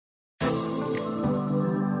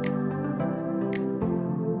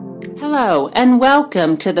Hello, and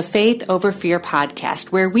welcome to the Faith Over Fear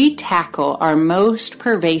podcast, where we tackle our most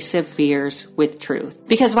pervasive fears with truth.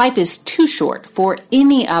 Because life is too short for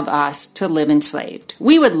any of us to live enslaved.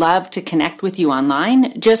 We would love to connect with you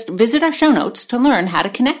online. Just visit our show notes to learn how to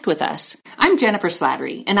connect with us. I'm Jennifer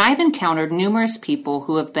Slattery, and I've encountered numerous people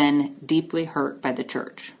who have been deeply hurt by the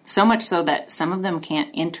church. So much so that some of them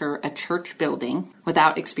can't enter a church building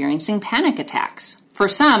without experiencing panic attacks. For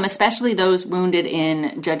some, especially those wounded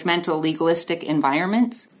in judgmental, legalistic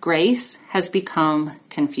environments, grace has become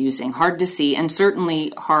confusing, hard to see, and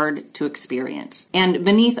certainly hard to experience. And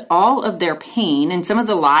beneath all of their pain and some of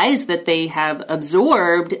the lies that they have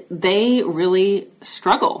absorbed, they really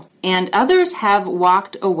struggle. And others have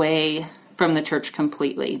walked away from the church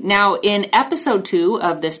completely. Now, in episode 2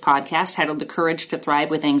 of this podcast, titled The Courage to Thrive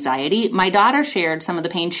with Anxiety, my daughter shared some of the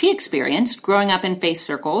pain she experienced growing up in faith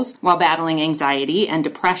circles while battling anxiety and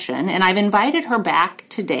depression, and I've invited her back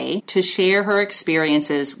today to share her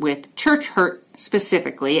experiences with church hurt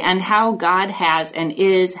specifically and how God has and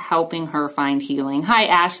is helping her find healing. Hi,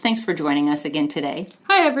 Ash. Thanks for joining us again today.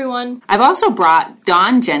 Hi, everyone. I've also brought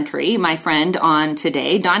Dawn Gentry, my friend, on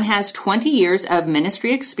today. Dawn has 20 years of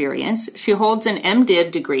ministry experience. She holds an MDiv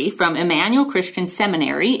degree from Emmanuel Christian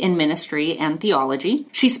Seminary in ministry and theology.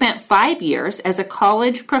 She spent 5 years as a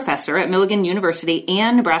college professor at Milligan University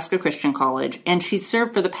and Nebraska Christian College, and she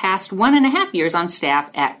served for the past 1.5 years on staff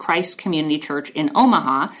at Christ Community Church in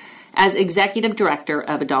Omaha as Executive Director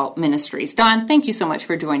of Adult Ministries. Dawn, thank you so much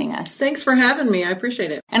for joining us. Thanks for having me. I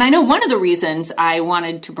appreciate it. And I know one of the reasons I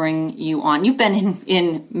wanted to bring you on, you've been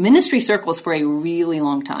in ministry circles for a really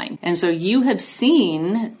long time. And so you have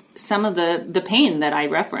seen some of the pain that I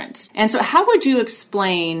referenced. And so how would you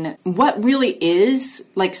explain what really is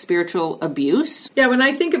like spiritual abuse? Yeah, when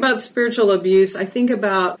I think about spiritual abuse, I think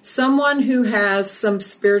about someone who has some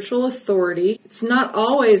spiritual authority. It's not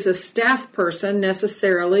always a staff person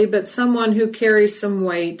necessarily, but someone who carries some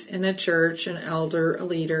weight in a church, an elder, a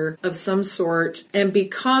leader of some sort. And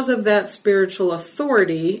because of that spiritual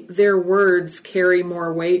authority, their words carry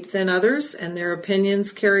more weight than others, and their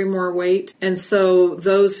opinions carry more weight. And so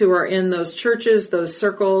those who are in those churches, those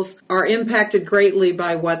circles, are impacted greatly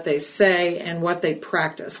by what they say and what they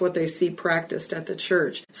practice, what they see practiced at the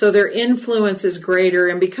church. So their influence is greater,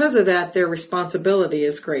 and because of that, their responsibility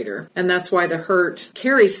is greater. And that's why the hurt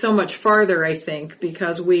carries so much farther, I think,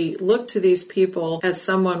 because we look to these people as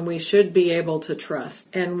someone we should be able to trust.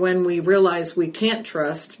 And when we realize we can't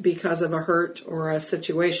trust because of a hurt or a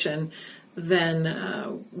situation,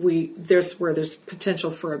 then there's potential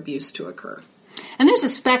for abuse to occur. And there's a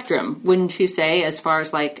spectrum, wouldn't you say, as far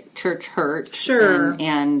as like church hurt? Sure.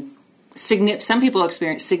 And some people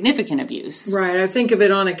experience significant abuse. Right. I think of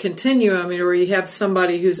it on a continuum, where you have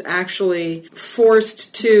somebody who's actually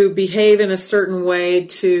forced to behave in a certain way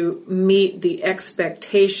to meet the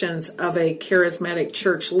expectations of a charismatic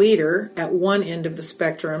church leader at one end of the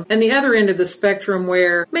spectrum, and the other end of the spectrum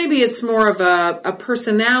where maybe it's more of a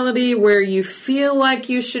personality where you feel like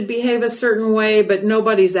you should behave a certain way, but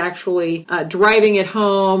nobody's actually driving it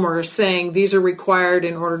home or saying these are required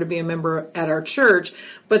in order to be a member at our church,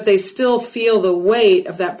 but they still feel the weight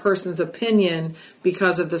of that person's opinion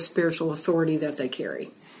because of the spiritual authority that they carry.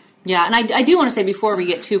 Yeah, and I do want to say before we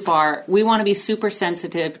get too far, we want to be super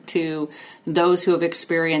sensitive to those who have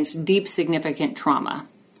experienced deep, significant trauma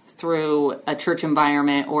through a church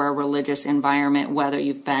environment or a religious environment, whether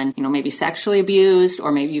you've been, maybe sexually abused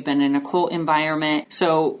or maybe you've been in a cult environment.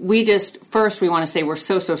 So we want to say we're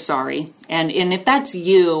so sorry. And if that's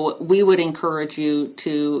you, we would encourage you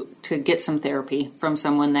to get some therapy from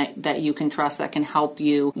someone that you can trust, that can help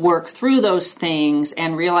you work through those things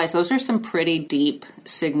and realize those are some pretty deep,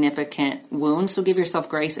 significant wounds. So give yourself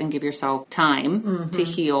grace and give yourself time to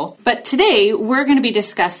heal. But today we're going to be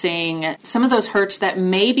discussing some of those hurts that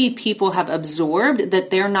maybe people have absorbed that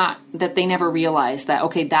they never realized that,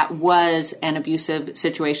 okay, that was an abusive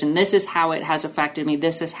situation. This is how it has affected me.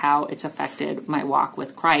 This is how it's affected my walk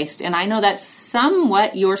with Christ. And I know that's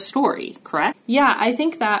somewhat your story, correct? Yeah, I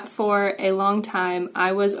think that for a long time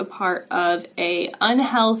I was a part of a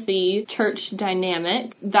unhealthy church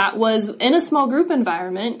dynamic that was in a small group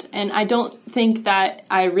environment, and I don't think that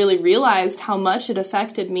I really realized how much it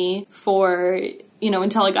affected me for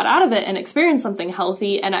until I got out of it and experienced something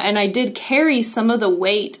healthy. And I did carry some of the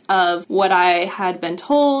weight of what I had been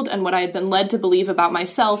told and what I had been led to believe about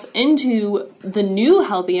myself into the new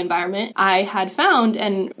healthy environment I had found.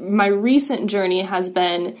 And my recent journey has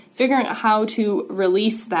been figuring out how to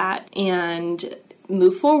release that and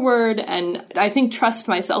move forward and I think trust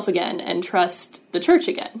myself again and trust the church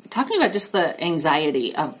again. Talking about just the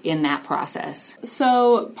anxiety in that process.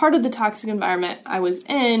 So part of the toxic environment I was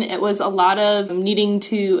in, it was a lot of needing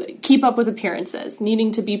to keep up with appearances,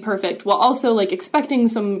 needing to be perfect, while also like expecting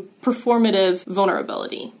some performative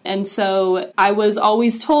vulnerability. And so I was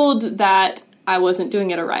always told that I wasn't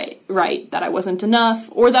doing it right, that I wasn't enough,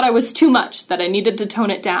 or that I was too much, that I needed to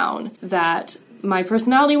tone it down, that my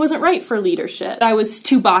personality wasn't right for leadership. I was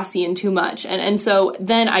too bossy and too much. And so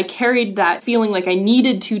then I carried that feeling like I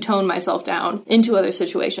needed to tone myself down into other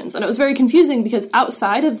situations. And it was very confusing because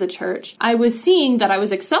outside of the church, I was seeing that I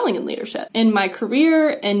was excelling in leadership. In my career,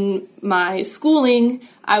 in my schooling,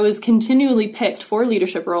 I was continually picked for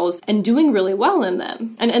leadership roles and doing really well in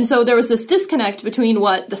them. And so there was this disconnect between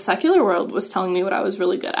what the secular world was telling me what I was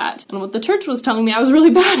really good at and what the church was telling me I was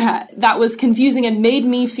really bad at. That was confusing and made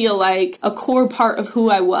me feel like a core part of who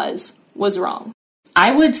I was wrong.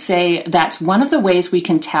 I would say that's one of the ways we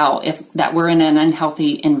can tell that we're in an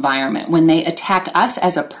unhealthy environment, when they attack us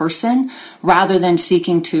as a person rather than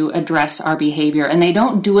seeking to address our behavior. And they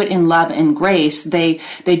don't do it in love and grace. They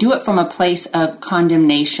do it from a place of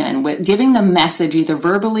condemnation, with giving the message either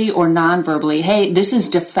verbally or non-verbally, hey, this is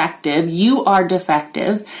defective, you are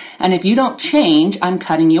defective, and if you don't change, I'm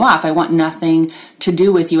cutting you off. I want nothing to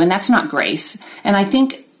do with you. And that's not grace. And I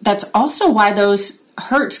think that's also why those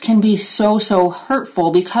hurts can be so hurtful,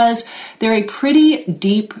 because they're a pretty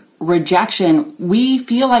deep rejection. We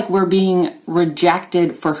feel like we're being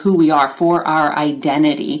rejected for who we are, for our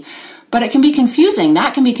identity. But it can be confusing.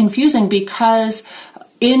 That can be confusing because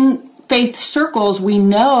in faith circles, we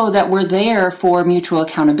know that we're there for mutual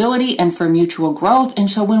accountability and for mutual growth. And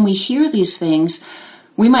so when we hear these things,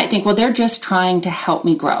 we might think, well, they're just trying to help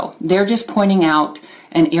me grow. They're just pointing out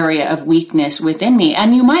an area of weakness within me.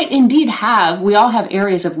 And you might indeed we all have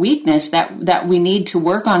areas of weakness that we need to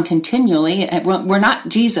work on continually. We're not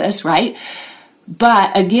Jesus, right?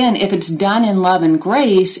 But again, if it's done in love and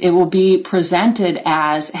grace, it will be presented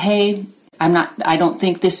as, hey, I don't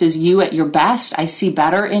think this is you at your best. I see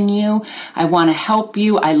better in you. I want to help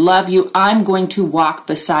you. I love you. I'm going to walk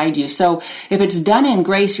beside you. So if it's done in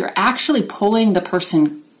grace, you're actually pulling the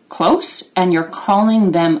person close and you're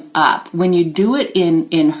calling them up. When you do it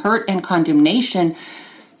in hurt and condemnation,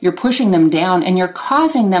 you're pushing them down and you're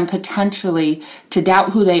causing them potentially to doubt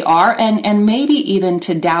who they are and maybe even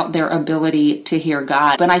to doubt their ability to hear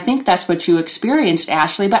God. But I think that's what you experienced,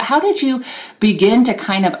 Ashley. But how did you begin to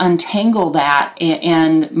kind of untangle that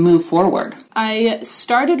and move forward? I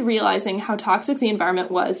started realizing how toxic the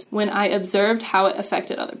environment was when I observed how it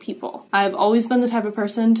affected other people. I've always been the type of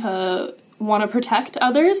person to want to protect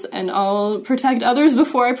others, and I'll protect others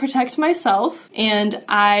before I protect myself. And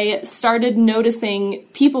I started noticing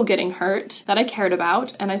people getting hurt that I cared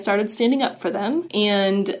about, and I started standing up for them.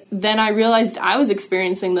 And then I realized I was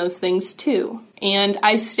experiencing those things too. And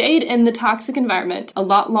I stayed in the toxic environment a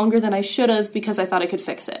lot longer than I should have because I thought I could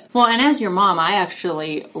fix it. Well, and as your mom, I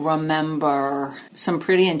actually remember some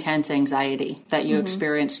pretty intense anxiety that you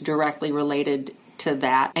experienced directly related to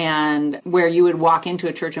that, and where you would walk into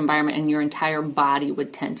a church environment and your entire body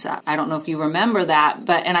would tense up. I don't know if you remember that,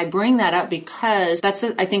 and I bring that up because that's,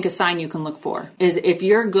 I think, a sign you can look for, is if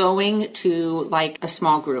you're going to like a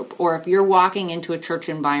small group, or if you're walking into a church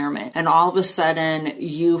environment and all of a sudden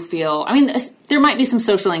you feel, there might be some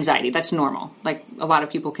social anxiety. That's normal. Like, a lot of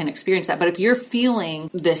people can experience that. But if you're feeling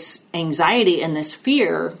this anxiety and this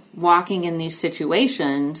fear walking in these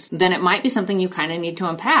situations, then it might be something you kind of need to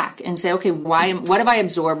unpack and say, okay, what have I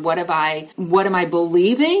absorbed? What am I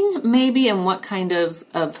believing maybe? And what kind of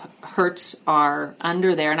hurts are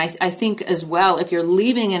under there? And I think as well, if you're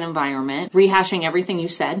leaving an environment, rehashing everything you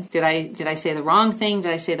said, did I say the wrong thing?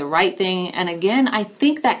 Did I say the right thing? And again, I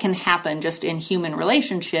think that can happen just in human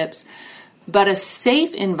relationships. But a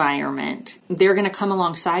safe environment, they're going to come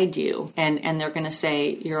alongside you and they're going to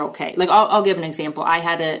say, you're okay. Like, I'll give an example. I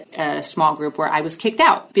had a small group where I was kicked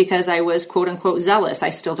out because I was, quote unquote, zealous. I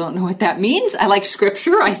still don't know what that means. I like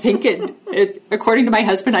scripture. I think it according to my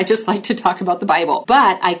husband, I just like to talk about the Bible.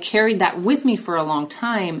 But I carried that with me for a long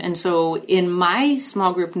time. And so in my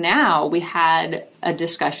small group now, we had a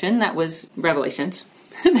discussion that was Revelations.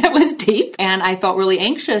 That was deep. And I felt really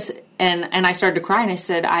anxious. And I started to cry and I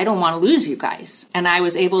said, I don't want to lose you guys. And I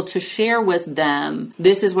was able to share with them,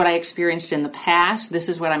 this is what I experienced in the past. This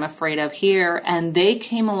is what I'm afraid of here. And they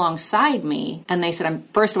came alongside me and they said,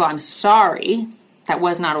 first of all, I'm sorry. That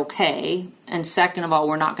was not okay. And second of all,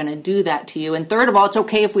 we're not going to do that to you. And third of all, it's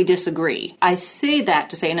okay if we disagree. I say that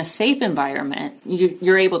to say in a safe environment,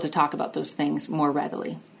 you're able to talk about those things more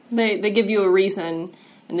readily. They give you a reason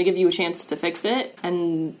and they give you a chance to fix it,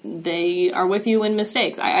 and they are with you in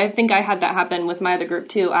mistakes. I think I had that happen with my other group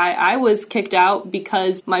too. I was kicked out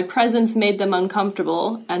because my presence made them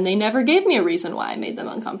uncomfortable, and they never gave me a reason why I made them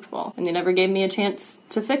uncomfortable, and they never gave me a chance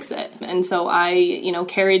to fix it. And so I,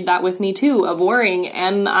 carried that with me too, of worrying,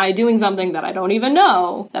 am I doing something that I don't even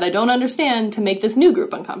know, that I don't understand, to make this new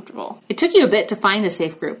group uncomfortable? It took you a bit to find a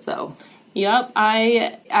safe group, though. Yep,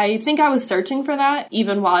 I think I was searching for that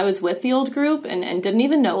even while I was with the old group and didn't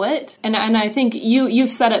even know it. And I think you've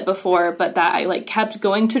said it before, but that I kept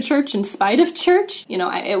going to church in spite of church.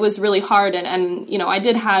 It was really hard, and I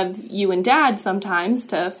did have you and Dad sometimes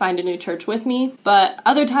to find a new church with me, but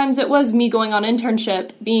other times it was me going on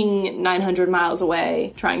internship, being 900 miles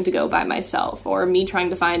away, trying to go by myself, or me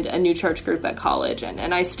trying to find a new church group at college,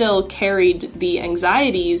 and I still carried the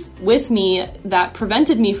anxieties with me that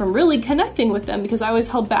prevented me from really connecting with them because I always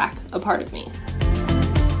held back a part of me.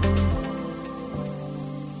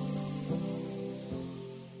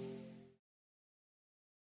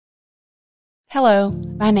 Hello,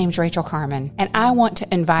 my name's Rachel Carmen, and I want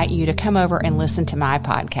to invite you to come over and listen to my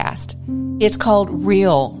podcast. It's called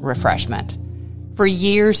Real Refreshment. For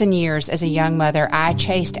years and years as a young mother, I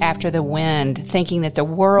chased after the wind, thinking that the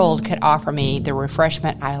world could offer me the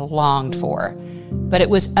refreshment I longed for. But it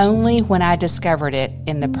was only when I discovered it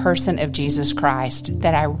in the person of Jesus Christ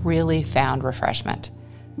that I really found refreshment.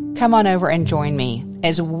 Come on over and join me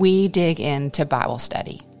as we dig into Bible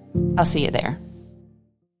study. I'll see you there.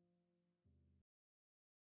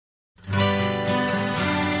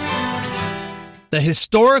 The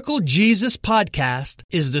Historical Jesus Podcast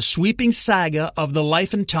is the sweeping saga of the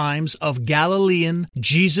life and times of Galilean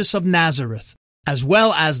Jesus of Nazareth, as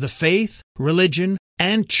well as the faith, religion,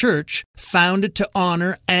 and church founded to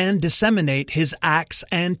honor and disseminate his acts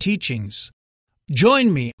and teachings.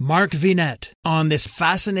 Join me, Mark Vinette, on this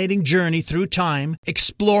fascinating journey through time,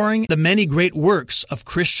 exploring the many great works of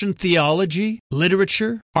Christian theology,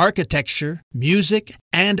 literature, architecture, music,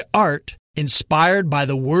 and art inspired by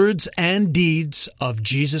the words and deeds of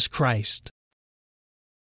Jesus Christ.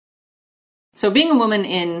 So being a woman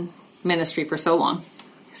in ministry for so long,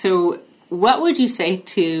 what would you say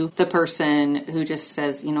to the person who just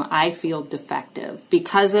says, I feel defective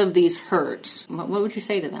because of these hurts? What would you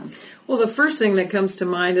say to them? Well, the first thing that comes to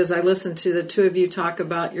mind as I listen to the two of you talk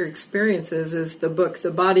about your experiences is the book,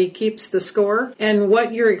 The Body Keeps the Score. And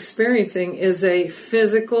what you're experiencing is a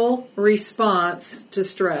physical response to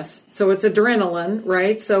stress. So it's adrenaline,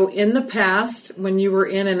 right? So in the past, when you were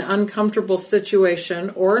in an uncomfortable situation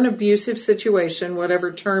or an abusive situation,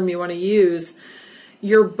 whatever term you want to use,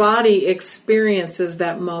 your body experiences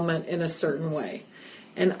that moment in a certain way.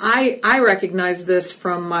 And I recognize this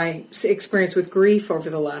from my experience with grief over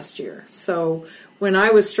the last year. So when I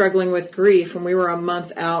was struggling with grief, when we were a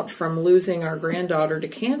month out from losing our granddaughter to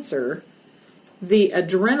cancer, the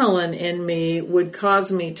adrenaline in me would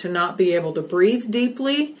cause me to not be able to breathe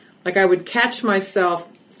deeply. Like I would catch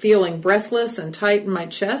myself feeling breathless and tight in my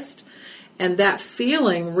chest. And that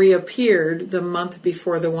feeling reappeared the month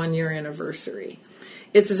before the 1-year anniversary.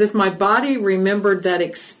 It's as if my body remembered that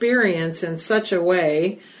experience in such a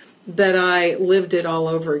way that I lived it all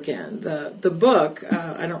over again. The book,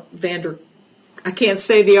 I can't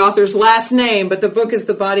say the author's last name, but the book is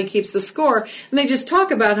The Body Keeps the Score. And they just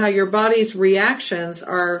talk about how your body's reactions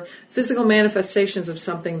are physical manifestations of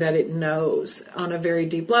something that it knows on a very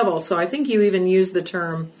deep level. So I think you even use the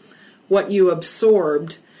term what you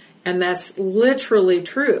absorbed, and that's literally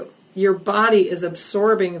true. Your body is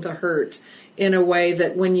absorbing the hurt in a way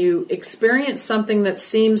that when you experience something that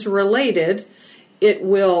seems related, it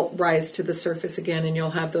will rise to the surface again and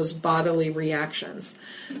you'll have those bodily reactions.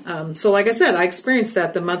 So like I said, I experienced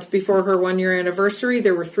that the month before her 1-year anniversary.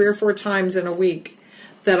 There were 3 or 4 times in a week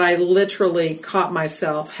that I literally caught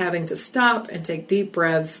myself having to stop and take deep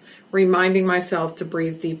breaths, reminding myself to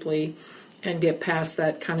breathe deeply and get past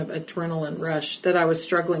that kind of adrenaline rush that I was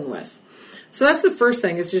struggling with. So that's the first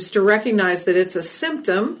thing, is just to recognize that it's a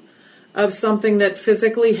symptom of something that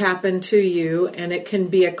physically happened to you, and it can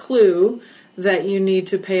be a clue that you need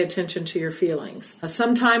to pay attention to your feelings.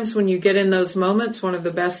 Sometimes when you get in those moments, one of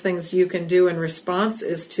the best things you can do in response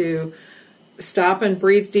is to stop and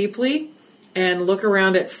breathe deeply and look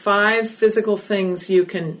around at 5 physical things you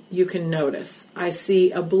can notice. I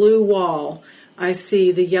see a blue wall. I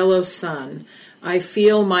see the yellow sun. I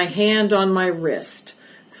feel my hand on my wrist.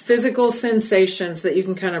 Physical sensations that you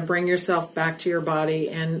can kind of bring yourself back to your body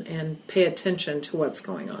and pay attention to what's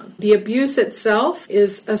going on. The abuse itself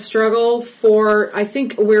is a struggle for, I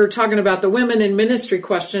think we were talking about the women in ministry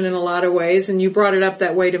question in a lot of ways, and you brought it up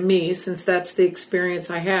that way to me since that's the experience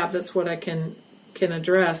I have. That's what I can can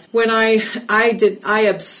address. When I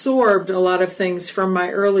absorbed a lot of things from my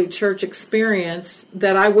early church experience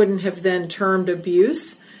that I wouldn't have then termed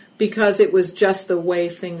abuse, because it was just the way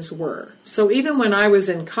things were. So even when I was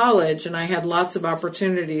in college and I had lots of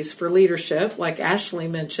opportunities for leadership, like Ashley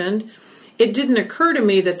mentioned, it didn't occur to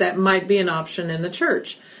me that that might be an option in the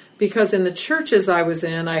church. Because in the churches I was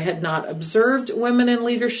in, I had not observed women in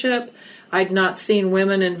leadership. I'd not seen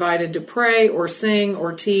women invited to pray or sing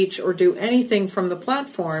or teach or do anything from the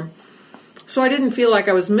platform. So I didn't feel like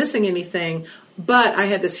I was missing anything, but I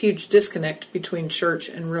had this huge disconnect between church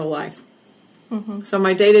and real life. Mm-hmm. So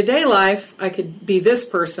my day-to-day life, I could be this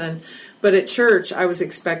person, but at church, I was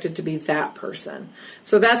expected to be that person.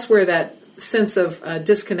 So that's where that sense of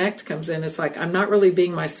disconnect comes in. It's like, I'm not really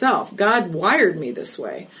being myself. God wired me this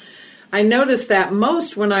way. I noticed that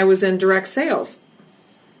most when I was in direct sales.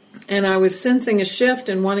 And I was sensing a shift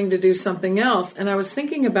and wanting to do something else. And I was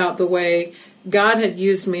thinking about the way God had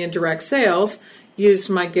used me in direct sales, used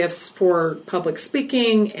my gifts for public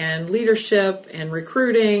speaking and leadership and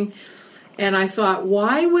recruiting. And I thought,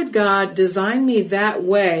 why would God design me that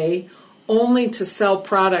way only to sell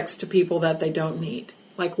products to people that they don't need?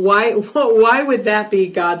 Like, why would that be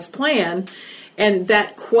God's plan? And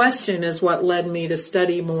that question is what led me to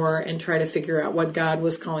study more and try to figure out what God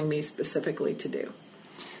was calling me specifically to do.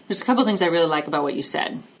 There's a couple things I really like about what you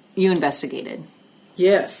said. You investigated.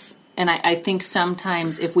 Yes. And I think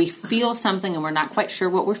sometimes if we feel something and we're not quite sure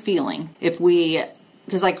what we're feeling,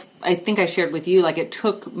 because like I think I shared with you, like it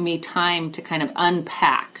took me time to kind of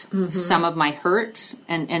unpack some of my hurts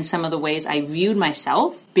and some of the ways I viewed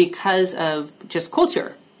myself because of just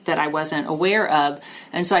culture that I wasn't aware of.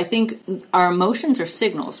 And so I think our emotions are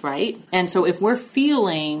signals, right? And so if we're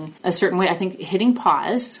feeling a certain way, I think hitting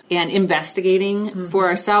pause and investigating for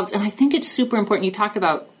ourselves. And I think it's super important. You talked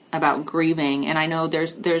about grieving, and I know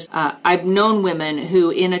there's I've known women who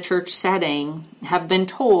in a church setting have been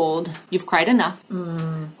told you've cried enough,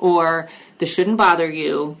 or this shouldn't bother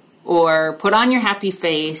you, or put on your happy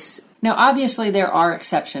face. Now, obviously, there are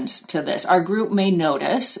exceptions to this. Our group may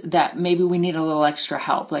notice that maybe we need a little extra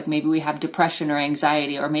help, like maybe we have depression or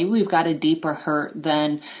anxiety, or maybe we've got a deeper hurt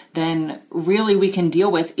than really we can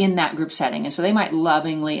deal with in that group setting. And so they might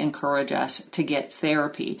lovingly encourage us to get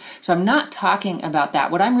therapy. So I'm not talking about that.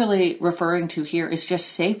 What I'm really referring to here is just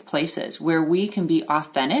safe places where we can be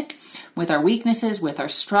authentic with our weaknesses, with our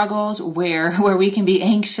struggles, where we can be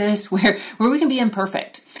anxious, where we can be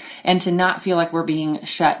imperfect. And to not feel like we're being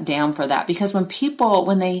shut down for that. Because when people,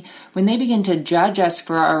 when they begin to judge us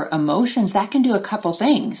for our emotions, that can do a couple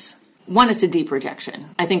things. One is a deep rejection.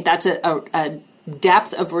 I think that's a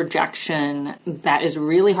depth of rejection that is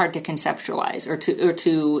really hard to conceptualize or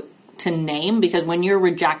to name. Because when you're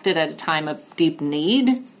rejected at a time of deep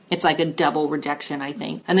need, it's like a double rejection, I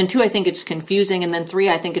think. And then 2, I think it's confusing. And then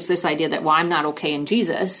 3, I think it's this idea that, well, I'm not okay in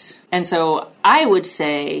Jesus. And so I would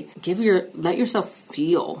say, let yourself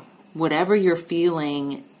feel whatever you're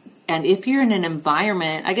feeling. And if you're in an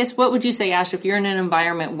environment, I guess, what would you say, Ash, if you're in an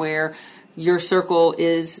environment where your circle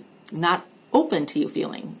is not open to you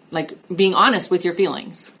feeling, like being honest with your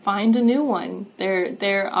feelings? Find a new one.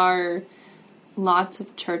 There are lots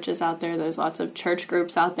of churches out there. There's lots of church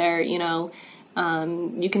groups out there, you know.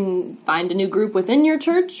 You can find a new group within your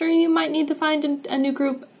church, or you might need to find a new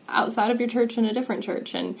group outside of your church in a different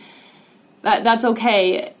church. And that's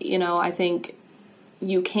okay. You know, I think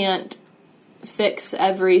you can't fix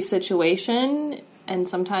every situation, and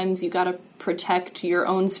sometimes you got to protect your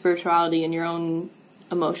own spirituality and your own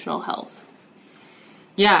emotional health.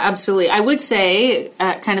 Yeah, absolutely. I would say,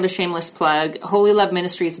 kind of a shameless plug, Holy Love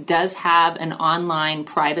Ministries does have an online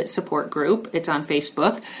private support group. It's on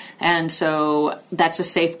Facebook. And so that's a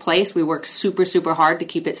safe place. We work super, super hard to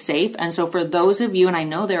keep it safe. And so for those of you, and I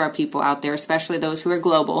know there are people out there, especially those who are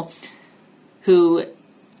global, who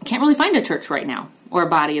can't really find a church right now or a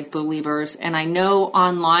body of believers. And I know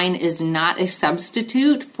online is not a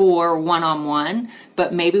substitute for one-on-one,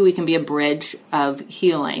 but maybe we can be a bridge of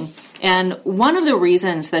healing. And one of the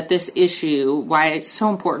reasons that this issue, why it's so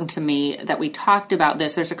important to me that we talked about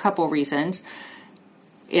this, there's a couple reasons,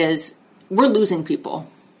 is we're losing people.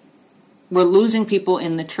 We're losing people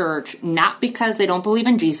in the church, not because they don't believe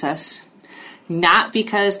in Jesus, not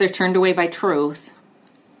because they're turned away by truth,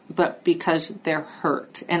 but because they're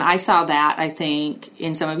hurt. And I saw that, I think,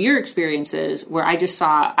 in some of your experiences, where I just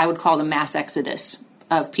saw, I would call it a mass exodus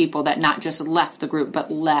of people that not just left the group,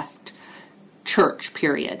 but left church,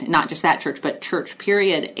 period. Not just that church, but church,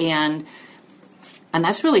 period. And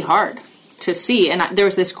that's really hard to see. And there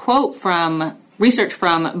was this quote from research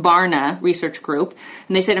from Barna Research Group,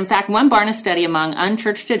 and they said, in fact, one Barna study among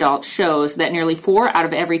unchurched adults shows that nearly 4 out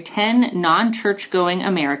of every 10 non-church-going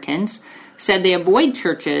Americans said they avoid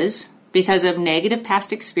churches because of negative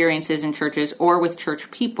past experiences in churches or with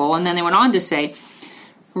church people. And then they went on to say,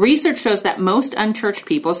 research shows that most unchurched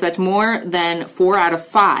people, so that's more than 4 out of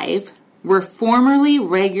 5, were formerly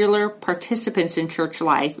regular participants in church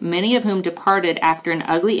life, many of whom departed after an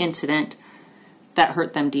ugly incident that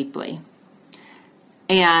hurt them deeply.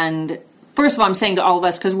 And first of all, I'm saying to all of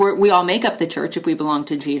us, because we all make up the church if we belong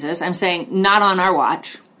to Jesus, I'm saying not on our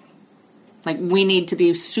watch. Like, we need to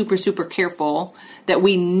be super, super careful that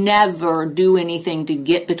we never do anything to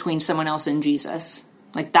get between someone else and Jesus.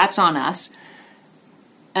 Like, that's on us.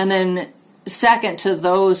 And then second, to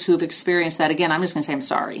those who've experienced that, again, I'm just going to say I'm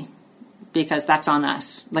sorry, because that's on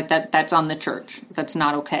us. Like, that's on the church. That's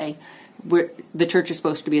not okay. The church is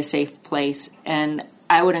supposed to be a safe place. And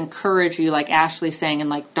I would encourage you, like Ashley's saying and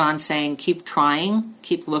like Don's saying, keep trying,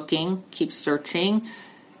 keep looking, keep searching.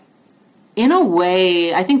 In a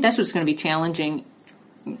way, I think that's what's going to be challenging.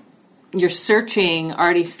 You're searching,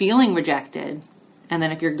 already feeling rejected. And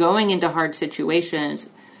then if you're going into hard situations,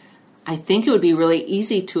 I think it would be really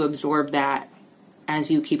easy to absorb that as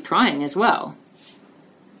you keep trying as well.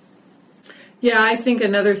 Yeah, I think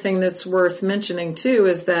another thing that's worth mentioning, too,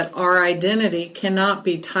 is that our identity cannot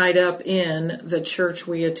be tied up in the church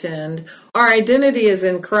we attend. Our identity is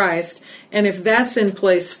in Christ, and if that's in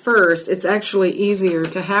place first, it's actually easier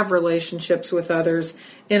to have relationships with others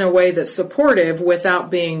in a way that's supportive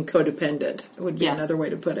without being codependent, would be another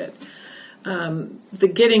way to put it.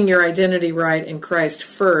 The getting your identity right in Christ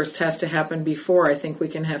first has to happen before I think we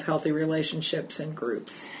can have healthy relationships in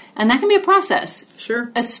groups. And that can be a process.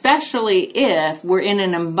 Sure. Especially if we're in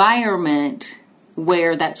an environment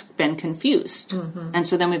where that's been confused. Mm-hmm. And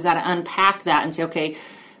so then we've got to unpack that and say, okay,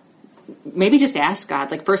 maybe just ask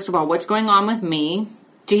God, like, first of all, what's going on with me?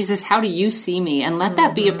 Jesus, how do you see me? And let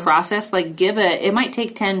that be a process. Like, it might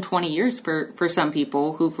take 10, 20 years for some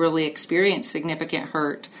people who've really experienced significant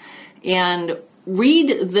hurt. And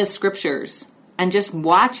read the scriptures and just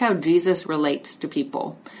watch how Jesus relates to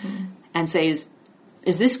people and say,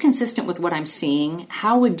 is this consistent with what I'm seeing?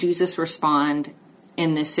 How would Jesus respond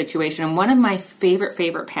in this situation? And one of my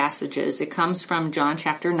favorite passages, it comes from John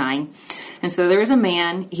chapter 9. And so there was a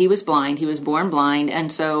man, he was blind, he was born blind.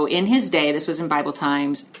 And so in his day, this was in Bible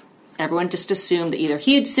times, everyone just assumed that either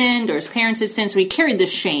he had sinned or his parents had sinned. So he carried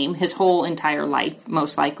this shame his whole entire life,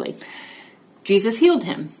 most likely. Jesus healed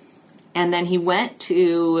him. And then he went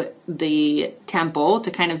to the temple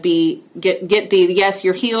to kind of get the, yes,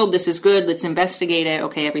 you're healed, this is good, let's investigate it,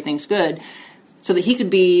 okay, everything's good, so that he could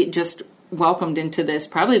be just welcomed into this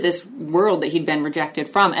world that he'd been rejected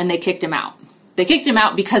from, and they kicked him out. They kicked him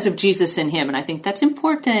out because of Jesus in him, and I think that's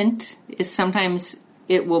important, is sometimes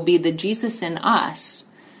it will be the Jesus in us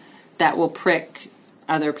that will prick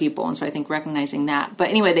other people, and so I think recognizing that. But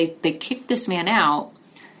anyway, they kicked this man out.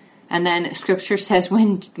 And then Scripture says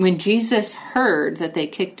when Jesus heard that they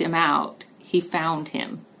kicked him out, he found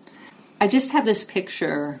him. I just have this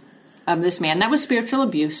picture of this man. That was spiritual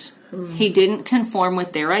abuse. He didn't conform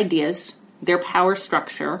with their ideas, their power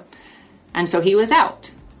structure, and so he was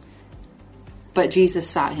out. But Jesus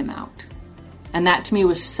sought him out. And that to me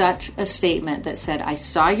was such a statement that said, I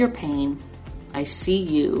saw your pain, I see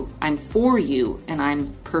you, I'm for you, and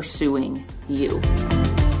I'm pursuing you.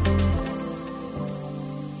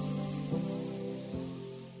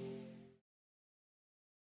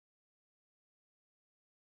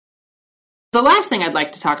 The last thing I'd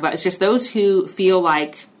like to talk about is just those who feel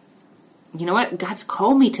like, you know what, God's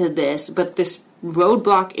called me to this, but this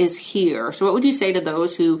roadblock is here. So what would you say to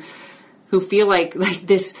those who feel like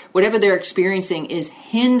this, whatever they're experiencing, is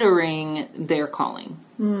hindering their calling?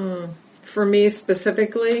 For me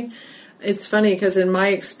specifically, it's funny because in my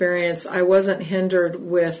experience, I wasn't hindered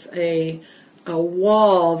with a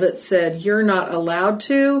wall that said, you're not allowed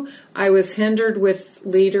to. I was hindered with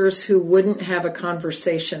leaders who wouldn't have a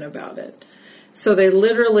conversation about it. So they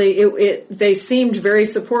literally, they seemed very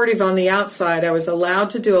supportive on the outside. I was allowed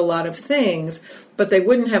to do a lot of things, but they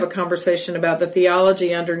wouldn't have a conversation about the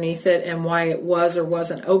theology underneath it and why it was or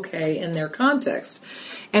wasn't okay in their context.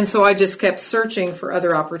 And so I just kept searching for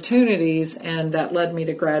other opportunities, and that led me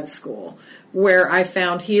to grad school, where I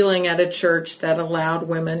found healing at a church that allowed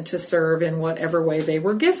women to serve in whatever way they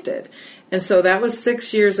were gifted. And so that was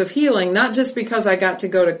 6 years of healing, not just because I got to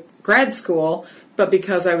go to grad school, but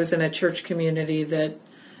because I was in a church community that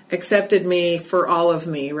accepted me for all of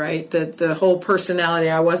me, right? The whole personality.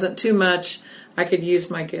 I wasn't too much. I could use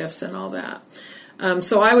my gifts and all that.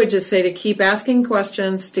 So I would just say to keep asking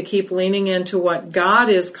questions, to keep leaning into what God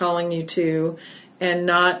is calling you to, and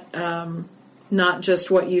not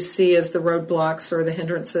just what you see as the roadblocks or the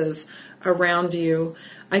hindrances around you.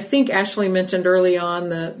 I think Ashley mentioned early on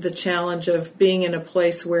the challenge of being in a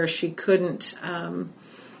place where she couldn't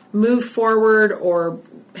move forward or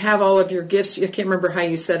have all of your gifts. I can't remember how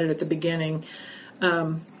you said it at the beginning.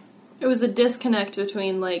 It was a disconnect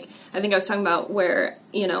between, I think I was talking about where,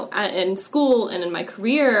 in school and in my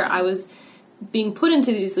career, I was being put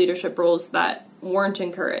into these leadership roles that weren't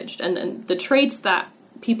encouraged. And then the traits that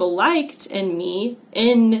people liked in me,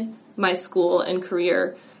 in my school and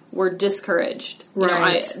career, were discouraged.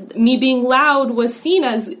 Right. Me being loud was seen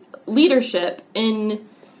as leadership in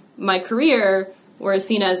my career, whereas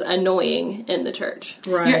seen as annoying in the church.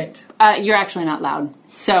 Right. You're actually not loud.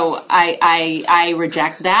 So I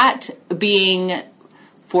reject that. Being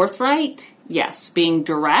forthright, yes. Being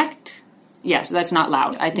direct, yes. That's not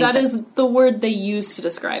loud. I think that is the word they used to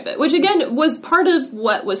describe it, which again was part of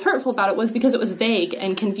what was hurtful about it, was because it was vague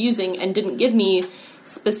and confusing and didn't give me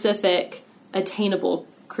specific, attainable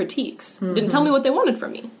critiques. Didn't tell me what they wanted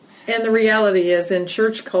from me. And the reality is, in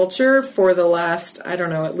church culture for the last,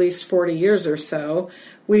 at least 40 years or so,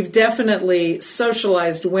 we've definitely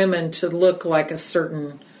socialized women to look like a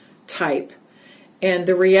certain type. And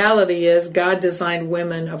the reality is, God designed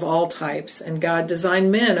women of all types, and God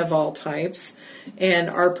designed men of all types, and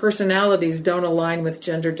our personalities don't align with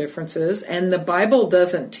gender differences, and the Bible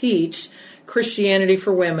doesn't teach Christianity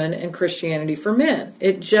for women and Christianity for men.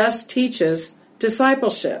 It just teaches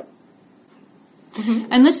discipleship.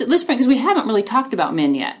 Mm-hmm. And this point, because we haven't really talked about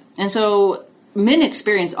men yet. And so men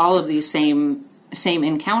experience all of these same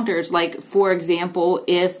encounters. Like, for example,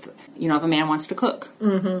 if a man wants to cook,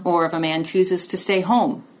 or if a man chooses to stay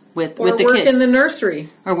home with the kids. Or work in the nursery.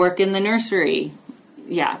 Or work in the nursery.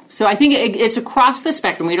 Yeah. So I think it's across the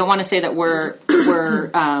spectrum. We don't want to say that we're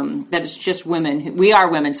that it's just women. We are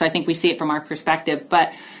women, so I think we see it from our perspective.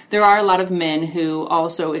 But there are a lot of men who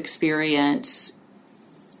also experience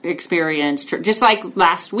church. Just like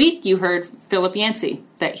last week, you heard Philip Yancey,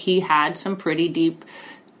 that he had some pretty deep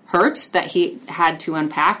hurts that he had to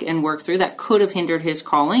unpack and work through that could have hindered his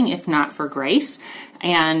calling if not for grace.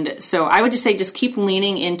 And so I would just say, just keep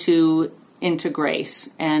leaning into grace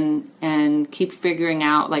and keep figuring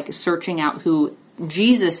out, searching out who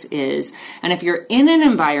Jesus is. And if you're in an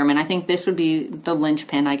environment, I think this would be the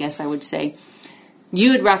linchpin, I guess I would say.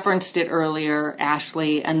 You had referenced it earlier,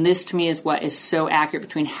 Ashley, and this to me is what is so accurate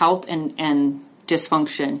between health and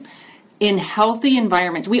dysfunction. In healthy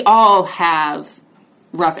environments, we all have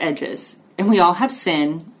rough edges, and we all have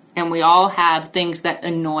sin, and we all have things that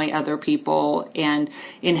annoy other people. And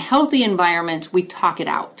in healthy environments, we talk it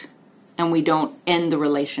out, and we don't end the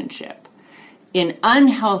relationship. In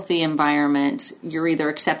unhealthy environments, you're either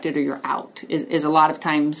accepted or you're out, is a lot of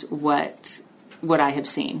times what I have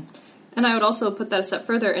seen. And I would also put that a step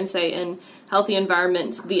further and say, in healthy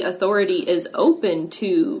environments, the authority is open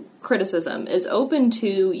to criticism, is open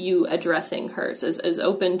to you addressing hurts, is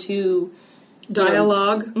open to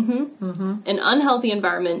dialogue. In unhealthy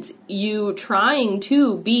environments, you trying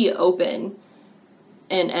to be open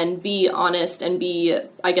and be honest and be,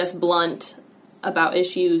 I guess, blunt about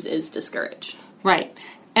issues is discouraged. Right.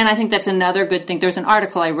 And I think that's another good thing. There's an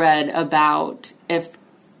article I read about, if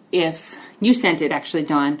you sent it actually,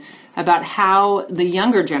 Dawn, about how the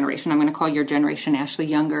younger generation, I'm going to call your generation, Ashley,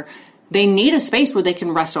 younger, they need a space where they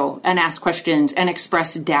can wrestle and ask questions and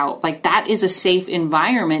express doubt. That is a safe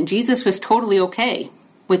environment. Jesus was totally okay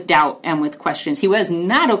with doubt and with questions. He was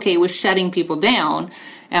not okay with shutting people down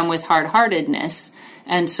and with hard-heartedness.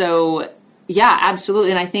 And so, yeah,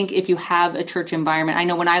 absolutely. And I think if you have a church environment, I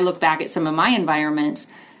know when I look back at some of my environments,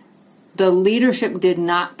 the leadership did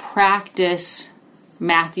not practice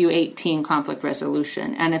Matthew 18 conflict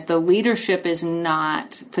resolution. And if the leadership is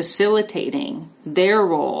not facilitating their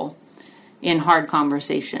role in hard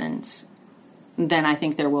conversations, then I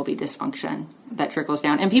think there will be dysfunction that trickles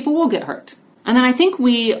down, and people will get hurt. And then I think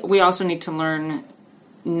we also need to learn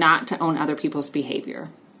not to own other people's behavior,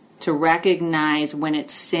 to recognize when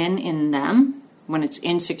it's sin in them, when it's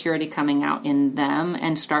insecurity coming out in them,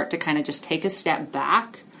 and start to kind of just take a step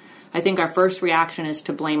back. I think our first reaction is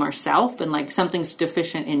to blame ourselves and something's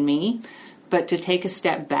deficient in me, but to take a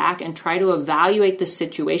step back and try to evaluate the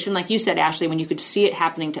situation. Like you said, Ashley, when you could see it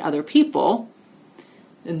happening to other people,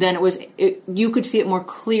 then you could see it more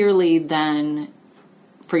clearly than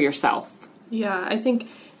for yourself. Yeah, I think,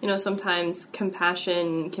 sometimes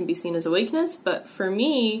compassion can be seen as a weakness, but for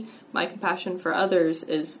me, my compassion for others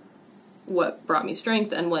is what brought me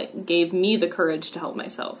strength and what gave me the courage to help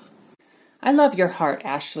myself. I love your heart,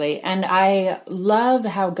 Ashley, and I love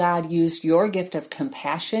how God used your gift of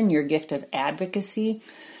compassion, your gift of advocacy,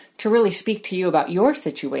 to really speak to you about your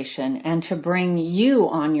situation and to bring you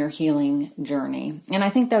on your healing journey. And I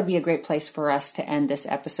think that would be a great place for us to end this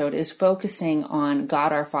episode, is focusing on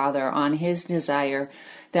God our Father, on His desire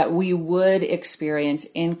that we would experience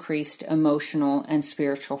increased emotional and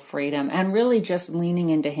spiritual freedom, and really just leaning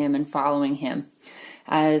into Him and following Him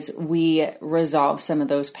as we resolve some of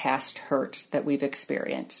those past hurts that we've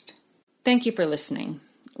experienced. Thank you for listening.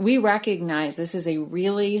 We recognize this is a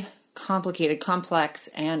really complicated, complex,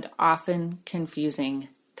 and often confusing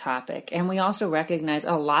topic. And we also recognize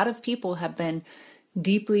a lot of people have been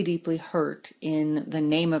deeply, deeply hurt in the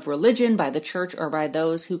name of religion, by the church, or by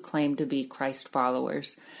those who claim to be Christ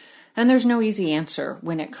followers. And there's no easy answer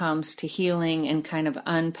when it comes to healing and kind of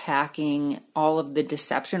unpacking all of the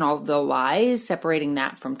deception, all of the lies, separating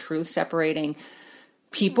that from truth, separating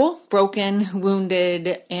people, broken,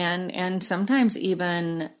 wounded, and sometimes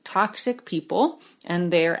even toxic people and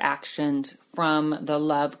their actions from the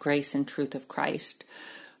love, grace, and truth of Christ.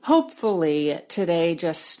 Hopefully today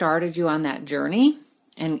just started you on that journey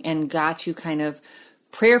and got you kind of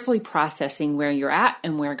prayerfully processing where you're at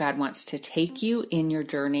and where God wants to take you in your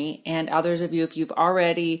journey. And others of you, if you've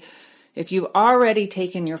already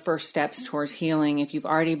taken your first steps towards healing, if you've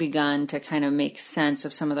already begun to kind of make sense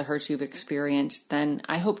of some of the hurts you've experienced, then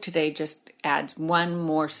I hope today just adds one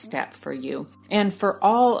more step for you. And for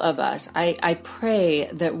all of us, I pray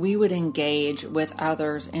that we would engage with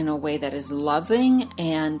others in a way that is loving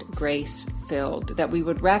and grace-filled, that we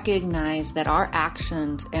would recognize that our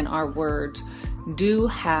actions and our words do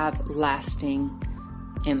have lasting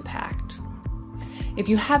impact. If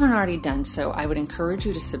you haven't already done so, I would encourage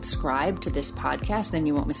you to subscribe to this podcast, then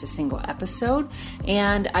you won't miss a single episode.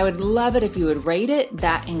 And I would love it if you would rate it.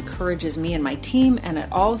 That encourages me and my team, and it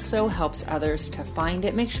also helps others to find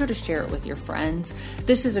it. Make sure to share it with your friends.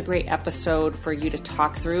 This is a great episode for you to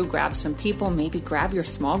talk through. Grab some people, maybe grab your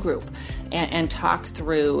small group and talk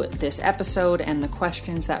through this episode and the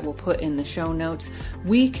questions that we'll put in the show notes.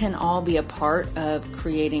 We can all be a part of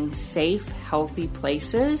creating safe, healthy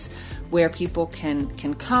places where people can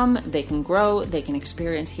come, they can grow, they can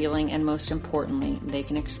experience healing, and most importantly, they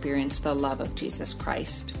can experience the love of Jesus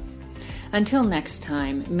Christ. Until next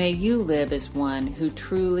time, may you live as one who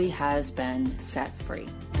truly has been set free.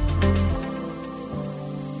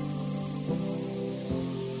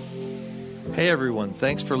 Hey everyone,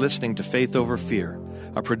 thanks for listening to Faith Over Fear,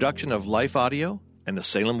 a production of Life Audio and the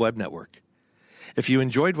Salem Web Network. If you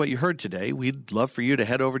enjoyed what you heard today, we'd love for you to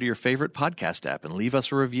head over to your favorite podcast app and leave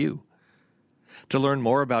us a review. To learn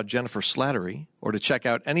more about Jennifer Slattery, or to check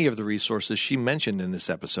out any of the resources she mentioned in this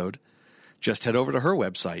episode, just head over to her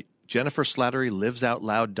website,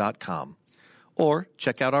 jenniferslatterylivesoutloud.com, or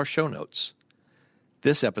check out our show notes.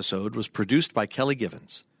 This episode was produced by Kelly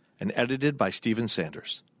Givens and edited by Stephen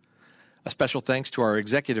Sanders. A special thanks to our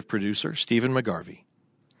executive producer, Stephen McGarvey.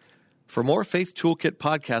 For more Faith Toolkit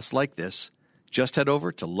podcasts like this, just head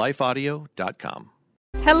over to lifeaudio.com.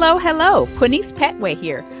 Hello, Quinice Petway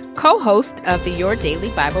here, co-host of the Your Daily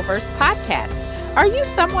Bible Verse podcast. Are you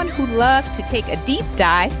someone who loves to take a deep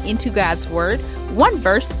dive into God's Word, one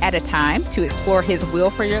verse at a time, to explore His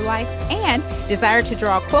will for your life and desire to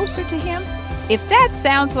draw closer to Him? If that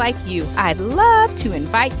sounds like you, I'd love to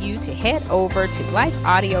invite you to head over to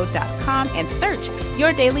lifeaudio.com and search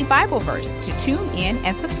Your Daily Bible Verse to tune in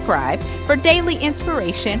and subscribe for daily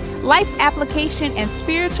inspiration, life application, and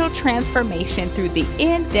spiritual transformation through the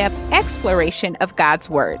in-depth exploration of God's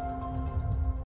Word.